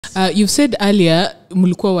You've said earlier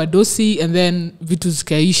mlikuwa wadosi and then vitu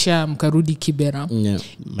zikaisha mkarudi Kibera. Yeah.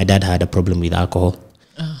 My dad had a problem with alcohol.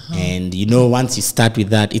 And you know, once you start with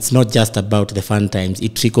that, it's not just about the fun times,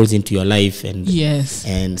 it trickles into your life. And yes,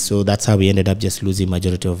 and so that's how we ended up just losing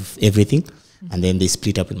majority of everything. And then they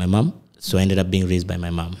split up with my mom, so I ended up being raised by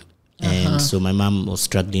my mom. And so my mom was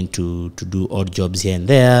struggling to do odd jobs here and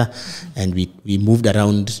there, and we moved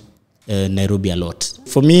around Nairobi a lot.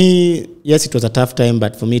 For me, yes, it was a tough time,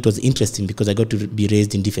 but for me it was interesting because I got to be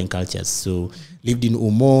raised in different cultures. So lived in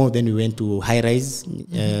Umo, then we went to High Rise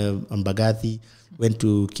on Bagathi, went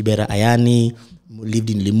to Kibera Ayani, lived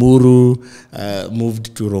in Limuru,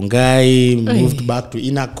 moved to Rongai, moved back to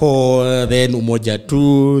Inako, then Umoja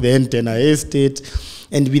 2, then Tena Estate.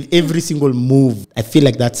 And with every single move, I feel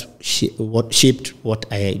like that's what shaped what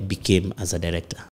I became as a director.